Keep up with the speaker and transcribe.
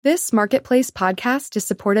This Marketplace podcast is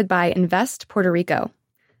supported by Invest Puerto Rico.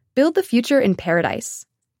 Build the future in paradise.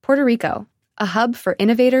 Puerto Rico, a hub for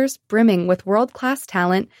innovators brimming with world-class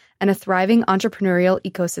talent and a thriving entrepreneurial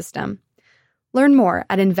ecosystem. Learn more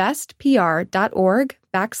at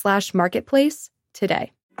investpr.org/marketplace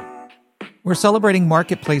today. We're celebrating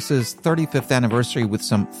Marketplace's 35th anniversary with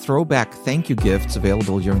some throwback thank you gifts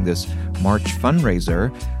available during this March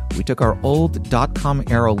fundraiser. We took our old .com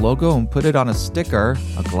era logo and put it on a sticker,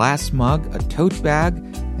 a glass mug, a tote bag,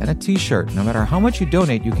 and a t-shirt. No matter how much you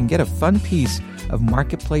donate, you can get a fun piece of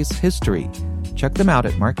Marketplace history. Check them out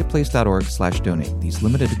at marketplace.org/donate. These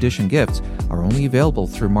limited edition gifts are only available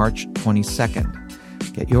through March 22nd.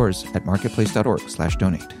 Get yours at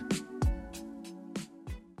marketplace.org/donate.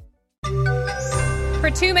 For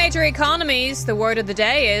two major economies, the word of the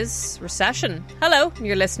day is recession. Hello,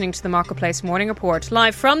 you're listening to the Marketplace Morning Report,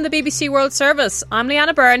 live from the BBC World Service. I'm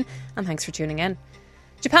Leanna Byrne, and thanks for tuning in.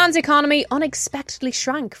 Japan's economy unexpectedly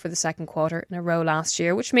shrank for the second quarter in a row last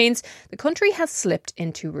year, which means the country has slipped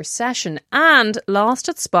into recession and lost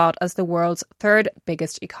its spot as the world's third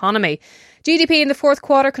biggest economy. GDP in the fourth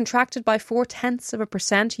quarter contracted by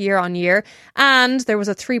 0.4% year on year, and there was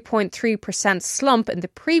a 3.3% slump in the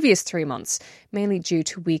previous 3 months, mainly due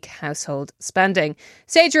to weak household spending.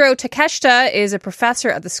 Seijiro Takeshita is a professor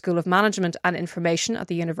at the School of Management and Information at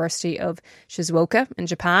the University of Shizuoka in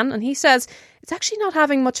Japan, and he says it's actually not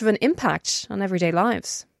having much of an impact on everyday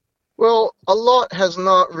lives. Well, a lot has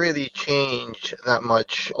not really changed that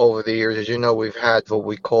much over the years. As you know, we've had what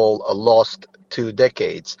we call a lost 2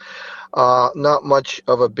 decades. Not much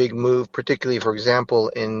of a big move, particularly, for example,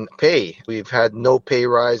 in pay. We've had no pay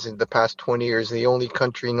rise in the past 20 years, the only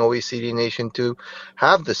country in OECD nation to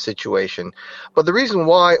have this situation. But the reason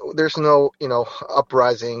why there's no,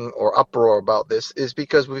 uprising or uproar about this is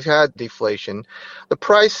because we've had deflation. The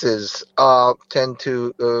prices tend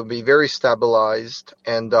to be very stabilized,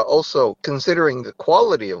 and also considering the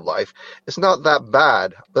quality of life, it's not that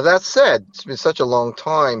bad. But that said, it's been such a long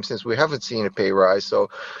time since we haven't seen a pay rise, so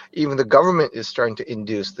even the government is starting to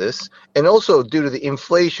induce this. And also due to the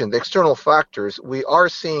inflation, the external factors, we are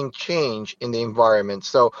seeing change in the environment.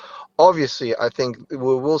 So obviously, I think we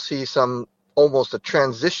will see some almost a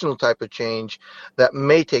transitional type of change that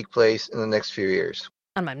may take place in the next few years.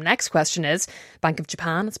 And my next question is, Bank of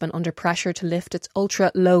Japan has been under pressure to lift its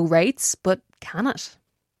ultra-low rates, but can it?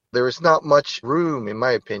 There is not much room, in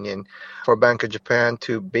my opinion, for Bank of Japan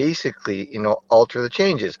to basically, alter the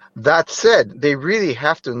changes. That said, they really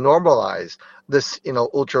have to normalize this,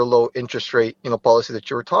 ultra low interest rate, policy that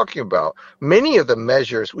you were talking about. Many of the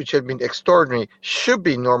measures which have been extraordinary should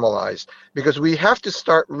be normalized, because we have to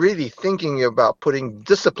start really thinking about putting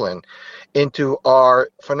discipline into our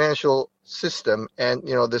financial system and,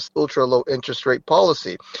 this ultra low interest rate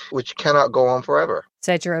policy, which cannot go on forever.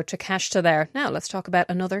 Seijiro Takeshita there. Now let's talk about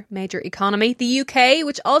another major economy, the UK,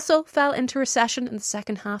 which also fell into recession in the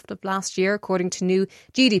second half of last year, according to new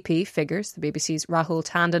GDP figures. The BBC's Rahul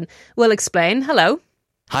Tandon will explain. Hello.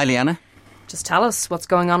 Hi, Leanna. Just tell us what's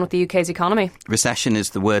going on with the UK's economy. Recession is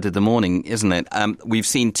the word of the morning, isn't it? We've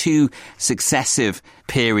seen 2 successive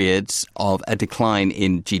periods of a decline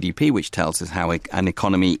in GDP, which tells us how an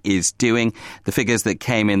economy is doing. The figures that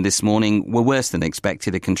came in this morning were worse than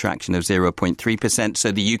expected, a contraction of 0.3%.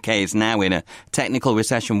 So the UK is now in a technical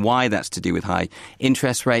recession. Why? That's to do with high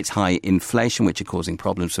interest rates, high inflation, which are causing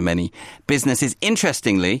problems for many businesses.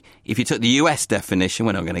 Interestingly, if you took the US definition,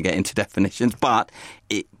 we're not going to get into definitions, but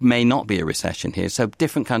it may not be a recession here. So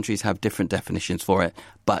different countries have different definitions for it.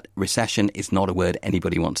 But recession is not a word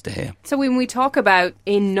anybody wants to hear. So when we talk about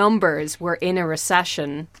in numbers, we're in a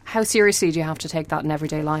recession, how seriously do you have to take that in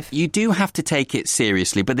everyday life? You do have to take it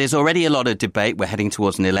seriously, but there's already a lot of debate. We're heading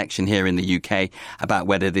towards an election here in the UK about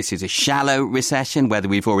whether this is a shallow recession, whether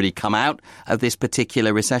we've already come out of this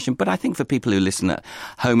particular recession. But I think for people who listen at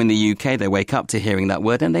home in the UK, they wake up to hearing that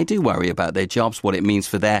word and they do worry about their jobs, what it means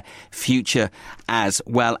for their future as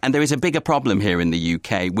well. And there is a bigger problem here in the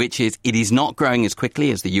UK, which is it is not growing as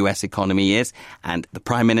quickly as the US economy is, and the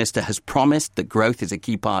Prime Minister has promised that growth is a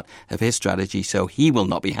key part of his strategy, so he will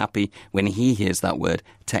not be happy when he hears that word,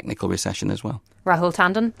 technical recession as well. Rahul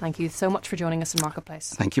Tandon, thank you so much for joining us in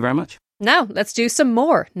Marketplace. Thank you very much. Now, let's do some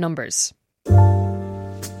more numbers.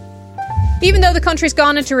 Even though the country's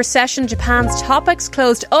gone into recession, Japan's Topics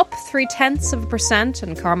closed up 0.3%,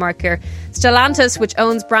 and car maker Stellantis, which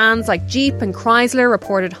owns brands like Jeep and Chrysler,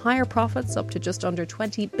 reported higher profits up to just under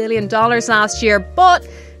 $20 billion last year. But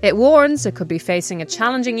it warns it could be facing a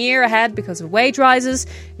challenging year ahead because of wage rises,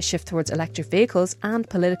 a shift towards electric vehicles, and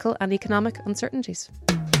political and economic uncertainties.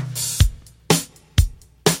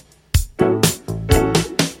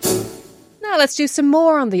 let's do some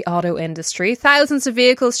more on the auto industry. Thousands of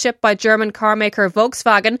vehicles shipped by German car maker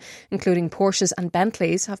Volkswagen, including Porsches and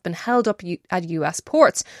Bentleys, have been held up at US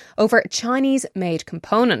ports over a Chinese-made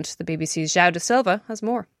component. The BBC's João da Silva has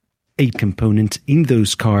more. A component in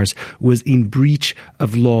those cars was in breach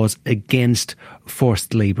of laws against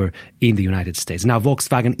forced labor in the United States. Now,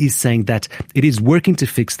 Volkswagen is saying that it is working to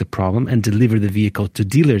fix the problem and deliver the vehicle to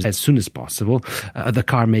dealers as soon as possible. The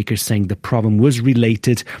car maker saying the problem was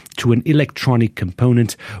related to an electronic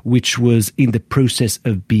component which was in the process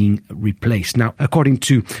of being replaced. Now, according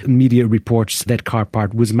to media reports, that car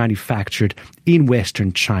part was manufactured in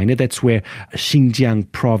Western China. That's where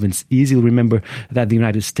Xinjiang province is. You'll remember that the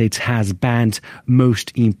United States has banned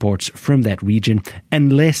most imports from that region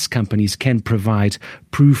unless companies can provide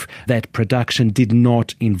proof that production did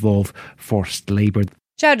not involve forced labour.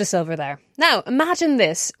 João da Silva there. Now, imagine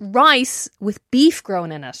this, rice with beef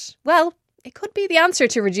grown in it. Well, it could be the answer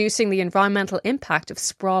to reducing the environmental impact of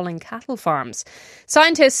sprawling cattle farms.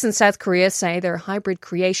 Scientists in South Korea say their hybrid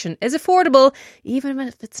creation is affordable, even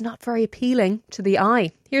if it's not very appealing to the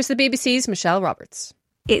eye. Here's the BBC's Michelle Roberts.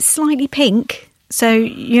 It's slightly pink, so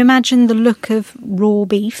you imagine the look of raw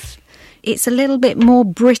beef. It's a little bit more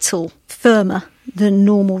brittle, firmer than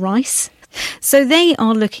normal rice. So they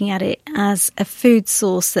are looking at it as a food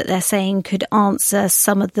source that they're saying could answer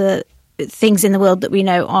some of the things in the world that we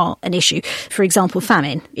know are an issue. For example,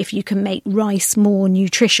 famine. If you can make rice more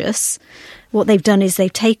nutritious, what they've done is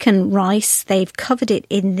they've taken rice, they've covered it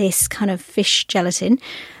in this kind of fish gelatin,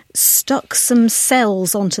 stuck some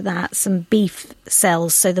cells onto that, some beef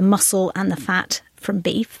cells, so the muscle and the fat from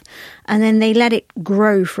beef, and then they let it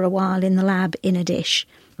grow for a while in the lab in a dish.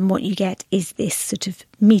 And what you get is this sort of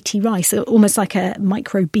meaty rice, almost like a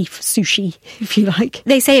micro beef sushi, if you like.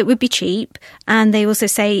 They say it would be cheap, and they also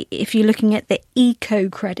say if you're looking at the eco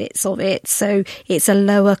credits of it, so it's a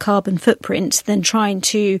lower carbon footprint than trying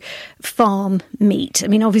to farm meat. I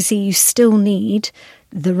mean, obviously you still need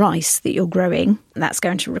the rice that you're growing. That's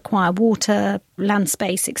going to require water, land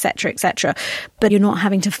space, etc., etc. But you're not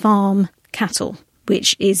having to farm cattle,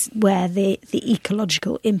 which is where the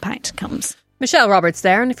ecological impact comes. Michelle Roberts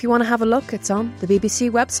there, and if you want to have a look, it's on the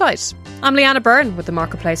BBC website. I'm Leanna Byrne with the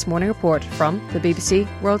Marketplace Morning Report from the BBC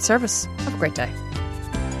World Service. Have a great day.